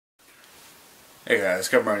Hey guys,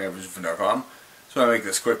 Kevin from XUFN.com. So I make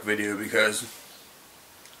this quick video because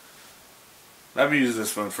I've been using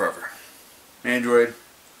this phone forever. Android,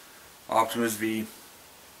 Optimus V,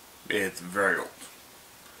 it's very old.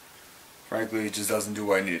 Frankly, it just doesn't do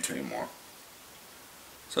what I need it to anymore.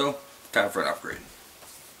 So, time for an upgrade.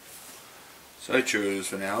 So I chose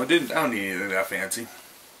for now. I don't need anything that fancy.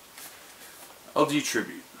 LG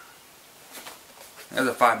Tribute. It has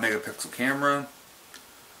a 5 megapixel camera.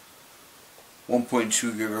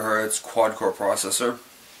 1.2 gigahertz quad-core processor.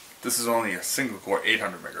 This is only a single core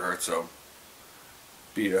 800 megahertz, so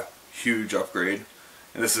be a huge upgrade.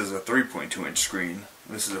 And this is a 3.2 inch screen.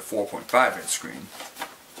 And this is a 4.5 inch screen.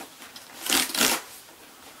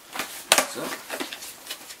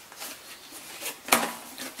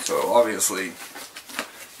 So obviously,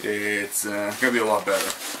 it's gonna be a lot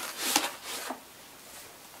better.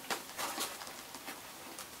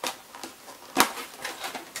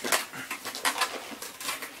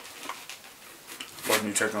 Love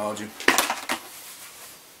new technology.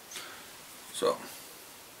 So,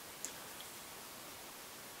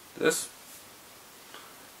 this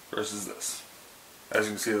versus this. As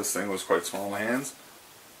you can see, this thing was quite small in my hands.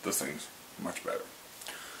 This thing's much better.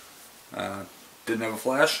 Didn't have a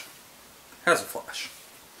flash. Has a flash.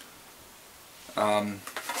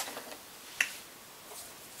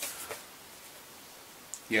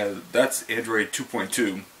 Yeah, that's Android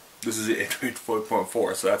 2.2. This is Android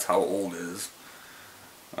 4.4, so that's how old it is.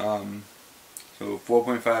 So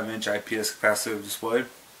 4.5 inch IPS capacitive display.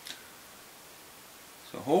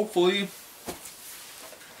 So hopefully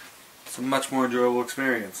it's a much more enjoyable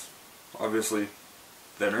experience. Obviously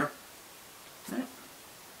thinner. Right?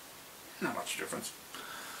 Not much difference.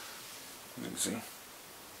 You can see.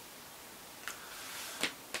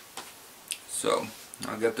 So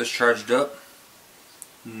I'll get this charged up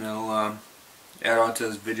and I'll add on to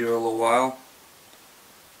this video in a little while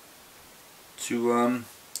to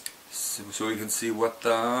so we can see what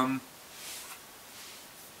the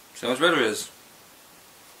see how much better it is.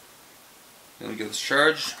 Let me get this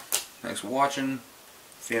charged. Thanks for watching.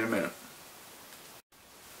 See you in a minute.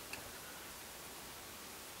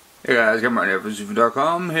 Hey guys, Kevin from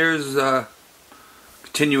XUFN.com. Here's a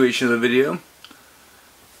continuation of the video.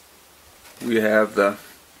 We have the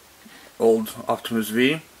old Optimus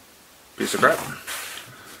V, piece of crap,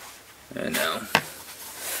 and now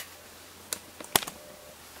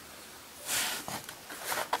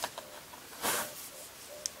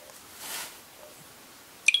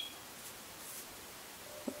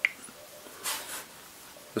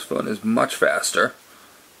this phone is much faster.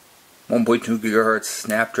 1.2 gigahertz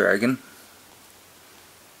Snapdragon,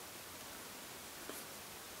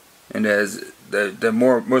 and as the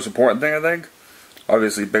most important thing, I think,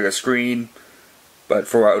 obviously bigger screen, but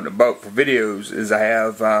for out and about for videos, is I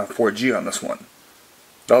have 4G on this one.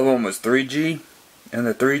 The other one was 3G, and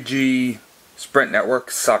the 3G Sprint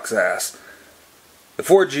network sucks ass. The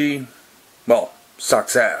 4G, well,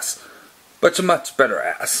 sucks ass, but it's a much better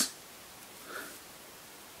ass.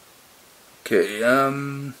 Okay,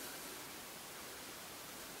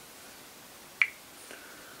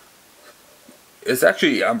 it's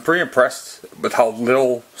actually, I'm pretty impressed with how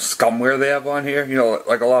little scumware they have on here. You know,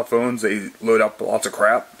 like a lot of phones, they load up lots of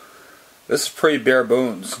crap. This is pretty bare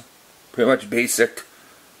bones. Pretty much basic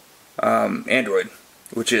Android,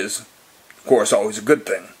 which is, of course, always a good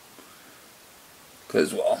thing.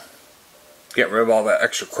 Because, well, getting rid of all that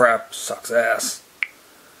extra crap sucks ass.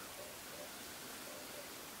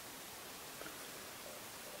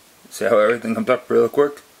 See how everything comes up real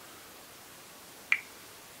quick?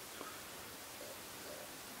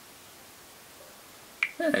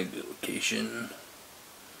 And good location.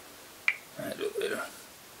 I'll do it later.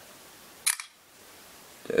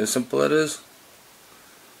 That's how simple that is.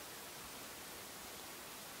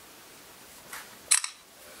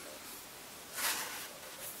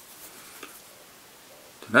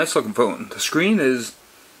 It's a nice looking phone. The screen is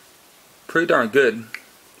pretty darn good.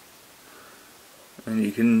 And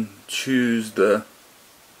you can choose the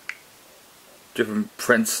different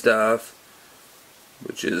print stuff,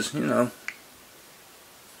 which is, you know,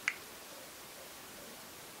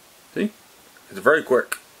 see? It's very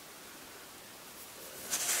quick.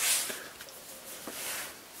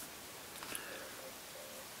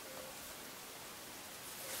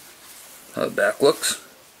 How the back looks.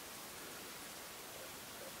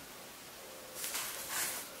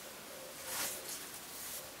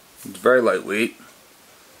 It's very lightweight.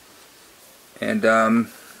 And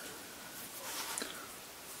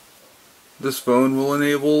this phone will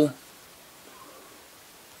enable,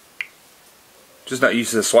 just not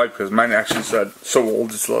used to the swipe because mine actually said so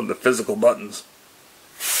old it's the physical buttons.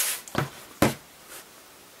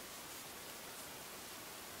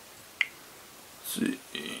 see.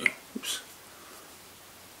 Oops.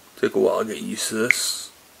 Take a while to get used to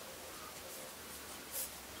this.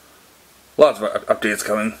 Lots of updates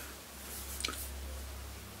coming.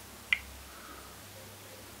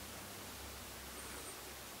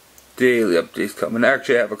 Daily updates coming.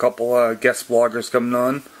 Actually, I have a couple guest bloggers coming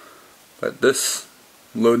on. But this,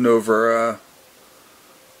 loading over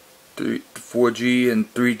 4G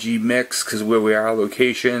and 3G mix, because where we are, our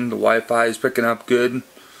location, the Wi-Fi is picking up good.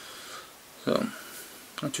 So,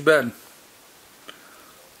 not too bad.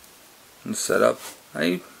 And setup,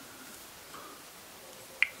 I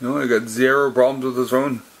got zero problems with this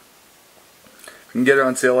phone. If you can get it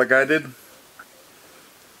on sale like I did,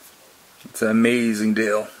 it's an amazing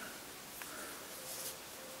deal,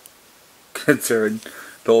 considering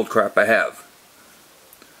the old crap I have.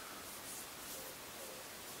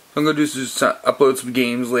 I'm going to upload some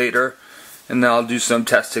games later, and then I'll do some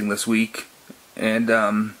testing this week, and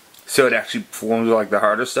so it actually performs like the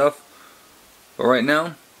harder stuff. But right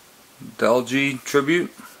now, the LG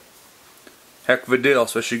Tribute, heck of a deal,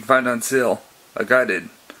 especially you can find it on sale, like I did.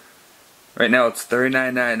 Right now it's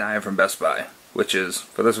 $39.99 from Best Buy, which is,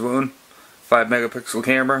 for this phone, 5 megapixel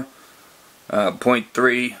camera,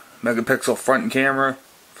 0.3 megapixel front camera,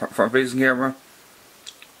 front facing camera.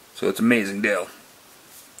 So it's an amazing deal.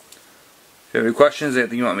 If you have any questions,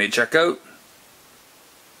 anything you want me to check out,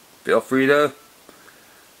 feel free to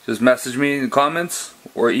just message me in the comments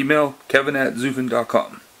or email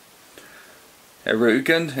kevin@XUFN.com. Have a great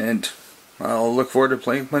weekend, and I'll look forward to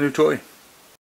playing with my new toy.